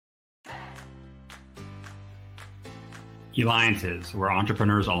Alliances, where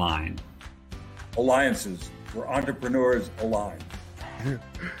entrepreneurs align. Alliances, where entrepreneurs align.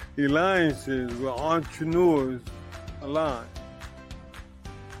 Alliances, where entrepreneurs align.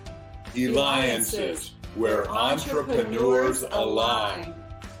 Alliances, where entrepreneurs align.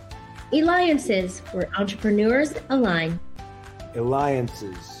 Alliances, where entrepreneurs align.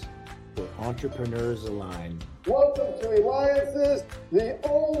 Alliances, where entrepreneurs align. Welcome to Alliances, the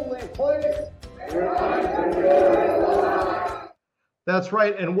only place where entrepreneurs align. That's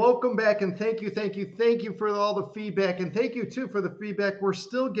right, and welcome back, and thank you for all the feedback, and thank you too for the feedback we're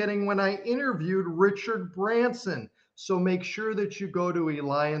still getting when I interviewed Richard Branson. So make sure that you go to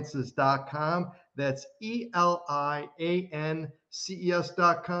alliances.com. That's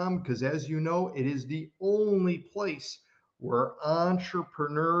ELIANCES.com, because as you know, it is the only place where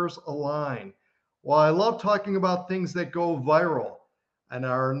entrepreneurs align. Well, I love talking about things that go viral. And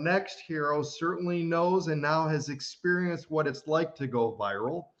our next hero certainly knows and now has experienced what it's like to go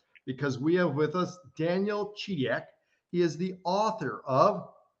viral, because we have with us Daniel Chidiac. He is the author of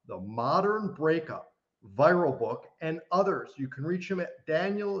The Modern Breakup, Viral Book, and others. You can reach him at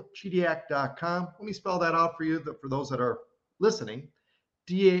danielchidiac.com. Let me spell that out for you, for those that are listening.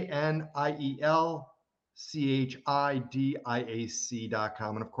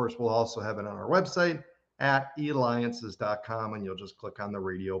 DanielChidiac.com. And of course, we'll also have it on our website at alliances.com, and you'll just click on the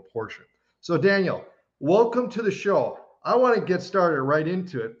radio portion. So Daniel, welcome to the show. I want to get started right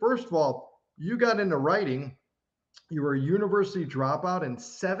into it. First of all, you got into writing. You were a university dropout and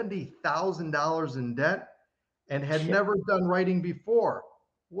 $70,000 in debt and had never done writing before.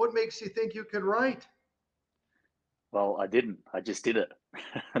 What makes you think you could write? Well, I didn't. I just did it.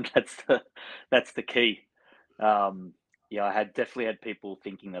 That's the key. I definitely had people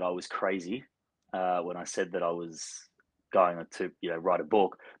thinking that I was crazy when I said that I was going to write a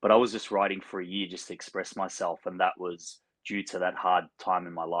book, but I was just writing for a year just to express myself, and that was due to that hard time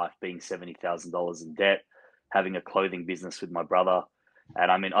in my life, being $70,000 in debt, having a clothing business with my brother. And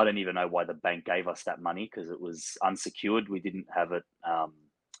I mean, I don't even know why the bank gave us that money, because it was unsecured. We didn't have it, a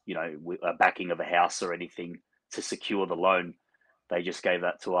backing of a house or anything to secure the loan. They just gave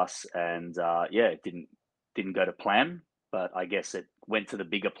that to us, and it didn't go to plan, but I guess it went to the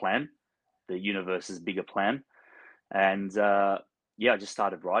bigger plan, the universe's bigger plan. And I just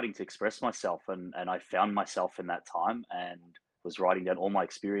started writing to express myself, and I found myself in that time and was writing down all my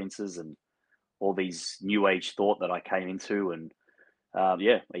experiences and all these new age thought that I came into. And a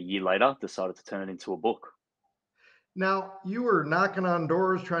year later, decided to turn it into a book. Now, you were knocking on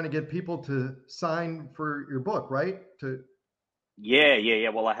doors trying to get people to sign for your book, right? Yeah.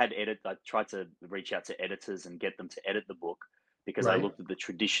 Well, I tried to reach out to editors and get them to edit the book, because I looked at the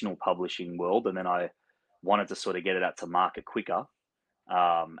traditional publishing world, and then I wanted to sort of get it out to market quicker.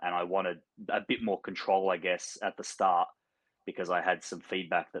 And I wanted a bit more control, I guess, at the start, because I had some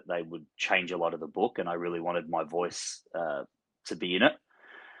feedback that they would change a lot of the book, and I really wanted my voice to be in it.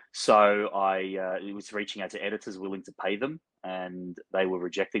 So I was reaching out to editors willing to pay them, and they were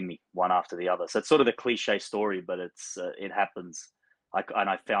rejecting me one after the other. So it's sort of the cliche story, but it happens. And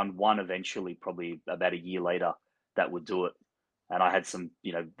I found one eventually, probably about a year later, that would do it. And I had some,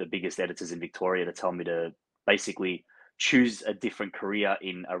 the biggest editors in Victoria to tell me to basically choose a different career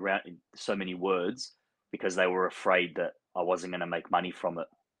in so many words, because they were afraid that I wasn't going to make money from it.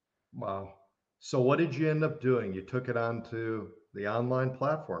 Wow. So what did you end up doing? You took it onto the online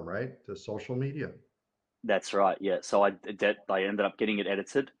platform, right? To social media. That's right. Yeah. So I ended up getting it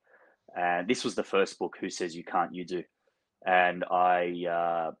edited, and this was the first book, Who Says You Can't, You Do. And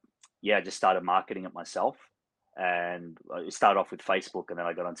I just started marketing it myself. And it started off with Facebook, and then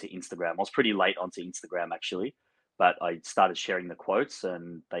I got onto Instagram. I was pretty late onto Instagram, actually, but I started sharing the quotes,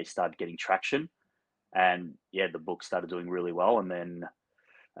 and they started getting traction. And the book started doing really well. And then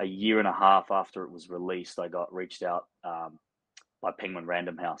a year and a half after it was released, I got reached out by Penguin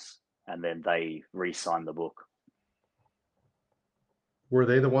Random House, and then they re-signed the book. Were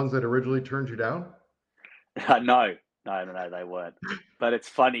they the ones that originally turned you down? No, they weren't. But it's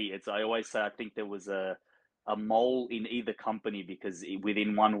funny. I always say I think there was a mole in either company, because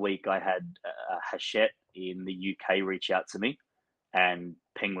within 1 week I had Hachette in the UK reach out to me, and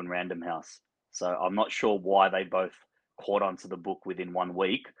Penguin Random House. So I'm not sure why they both caught onto the book within 1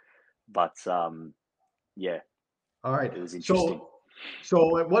 week, but All right. It was interesting.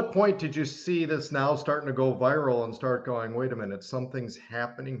 So at what point did you see this now starting to go viral and start going, wait a minute, something's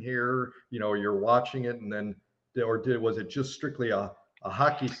happening here? You're watching it, and then, was it just strictly a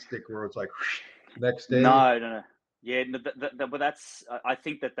hockey stick where it's like next day? No. Yeah, but I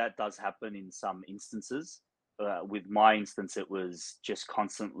think that does happen in some instances. With my instance, it was just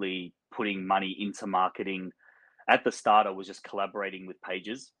constantly putting money into marketing at the start, I was just collaborating with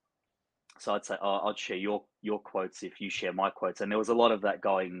pages. So I'd say, oh, I'd share your quotes if you share my quotes. And there was a lot of that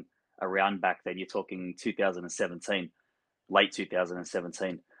going around back then. You're talking 2017, late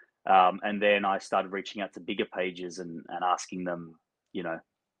 2017. And then I started reaching out to bigger pages and asking them, you know,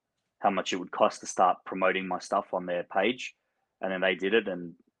 how much it would cost to start promoting my stuff on their page. And then they did it.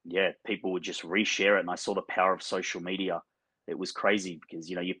 And yeah, people would just reshare it. And I saw the power of social media. It was crazy because,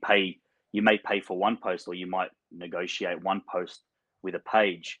 you know, you may pay for one post, or you might negotiate one post with a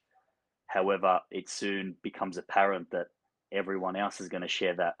page. However, it soon becomes apparent that everyone else is going to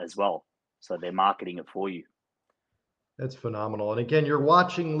share that as well. So they're marketing it for you. That's phenomenal. And again, you're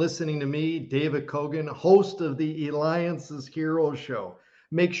watching, listening to me, David Kogan, host of the Eliances Hero Show.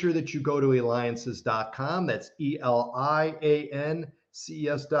 Make sure that you go to eliances.com. That's ELIANCES.com.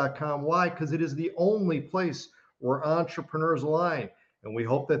 Why? Because it is the only place where entrepreneurs align. And we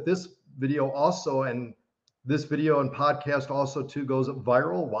hope that this video also, and this video and podcast also too, goes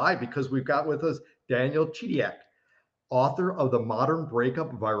viral. Why? Because we've got with us Daniel Chidiak, author of the Modern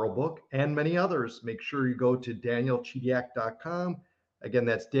Breakup Viral Book and many others. Make sure you go to danielchidiak.com. Again,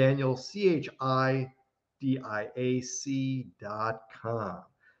 that's Daniel, CHIDIAC.com.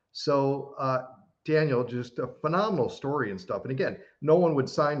 So, Daniel, just a phenomenal story and stuff. And again, no one would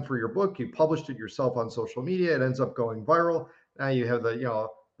sign for your book. You published it yourself on social media. It ends up going viral. Now you have the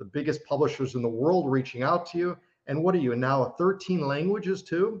biggest publishers in the world reaching out to you. And what are you now, 13 languages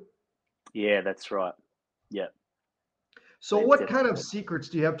too? Yeah, that's right. Yeah. So what kind of secrets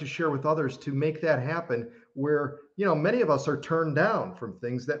do you have to share with others to make that happen, where, you know, many of us are turned down from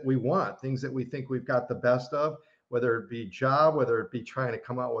things that we want, things that we think we've got the best of, whether it be job, whether it be trying to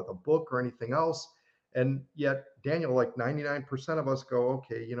come out with a book or anything else. And yet, Daniel, like 99% of us go,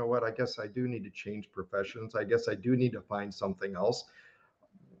 okay, you know what, I guess I do need to change professions. I guess I do need to find something else.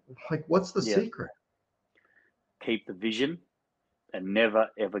 Like, what's the secret? Keep the vision and never,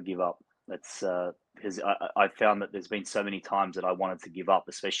 ever give up. That's because I found that there's been so many times that I wanted to give up,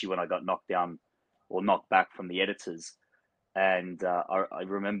 especially when I got knocked down or knocked back from the editors. And I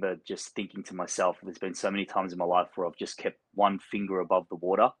remember just thinking to myself, there's been so many times in my life where I've just kept one finger above the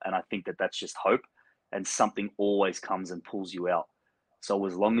water. And I think that that's just hope, and something always comes and pulls you out. So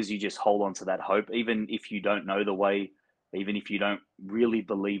as long as you just hold on to that hope, even if you don't know the way, even if you don't really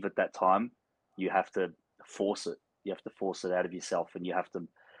believe at that time, you have to force it. You have to force it out of yourself, and you have to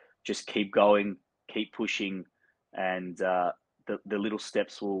just keep going, keep pushing, and the little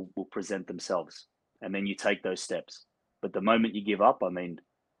steps will present themselves. And then you take those steps. But the moment you give up, I mean,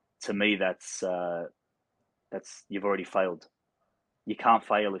 to me, that's you've already failed. You can't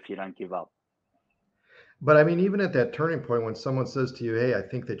fail if you don't give up. But I mean, even at that turning point, when someone says to you, hey, I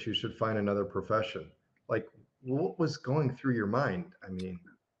think that you should find another profession, like, what was going through your mind? I mean,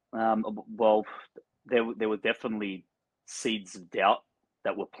 well, there were definitely seeds of doubt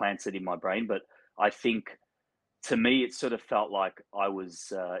that were planted in my brain. But I think, to me, it sort of felt like I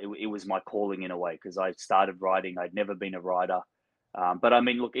was, it was my calling in a way, because I started writing. I'd never been a writer. But I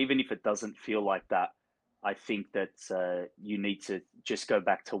mean, look, even if it doesn't feel like that, I think that you need to just go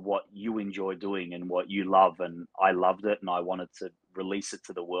back to what you enjoy doing and what you love. And I loved it, and I wanted to release it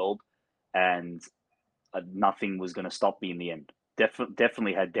to the world, and nothing was going to stop me in the end.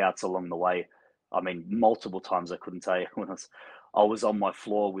 Definitely had doubts along the way. I mean, multiple times I couldn't tell you when I was on my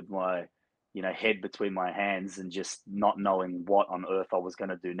floor with my, head between my hands and just not knowing what on earth I was going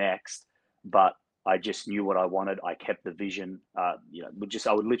to do next. But I just knew what I wanted. I kept the vision. I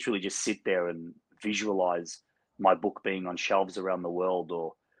would literally just sit there and visualize my book being on shelves around the world,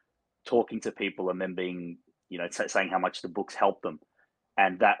 or talking to people and then being, saying how much the books helped them.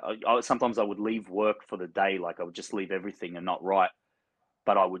 And that sometimes I would leave work for the day. Like, I would just leave everything and not write,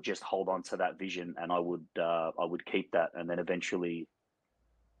 but I would just hold on to that vision, and I would keep that. And then eventually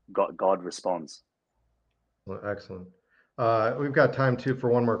God responds. Well, excellent. We've got time too for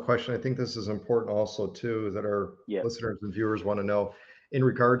one more question. I think this is important also too, that our listeners and viewers want to know in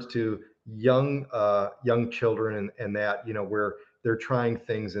regards to young children and that, where they're trying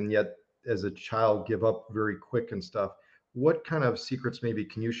things and yet as a child give up very quick and stuff. What kind of secrets maybe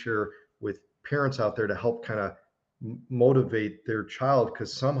can you share with parents out there to help kind of motivate their child?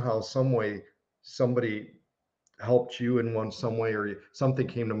 Because somehow, some way, somebody helped you in some way, or something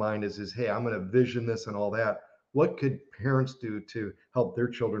came to mind is, hey, I'm going to vision this and all that. What could parents do to help their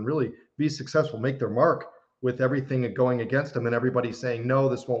children really be successful, make their mark with everything going against them and everybody saying, no,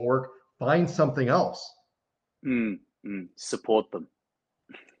 this won't work? Find something else. Support them.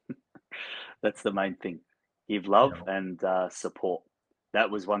 That's the main thing. Give love and support. That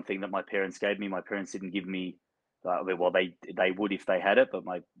was one thing that my parents gave me. My parents didn't give me, well, they would if they had it, but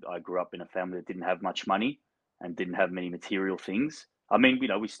I grew up in a family that didn't have much money. and didn't have many material things. I mean,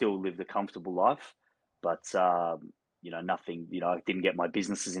 we still lived a comfortable life, but nothing. I didn't get my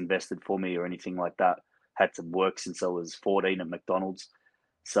businesses invested for me or anything like that. Had to work since I was 14 at McDonald's.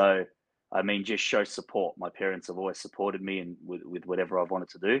 So, I mean, just show support. My parents have always supported me and with whatever I've wanted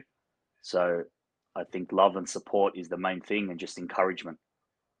to do. So I think love and support is the main thing, and just encouragement.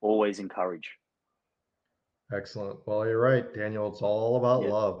 Always encourage. Excellent. Well, you're right, Daniel. It's all about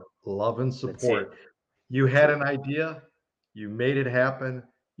love and That's support. it. You had an idea, you made it happen.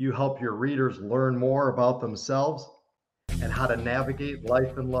 You help your readers learn more about themselves and how to navigate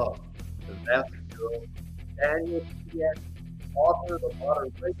life and love. And that's Daniel Chidiac, author of the Modern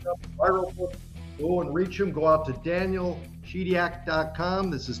Breakup viral book. Go and reach him. Go out to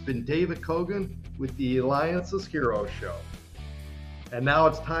danielchidiac.com. This has been David Kogan with the Alliances Hero Show. And now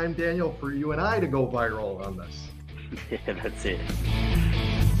it's time, Daniel, for you and I to go viral on this. Yeah, that's it.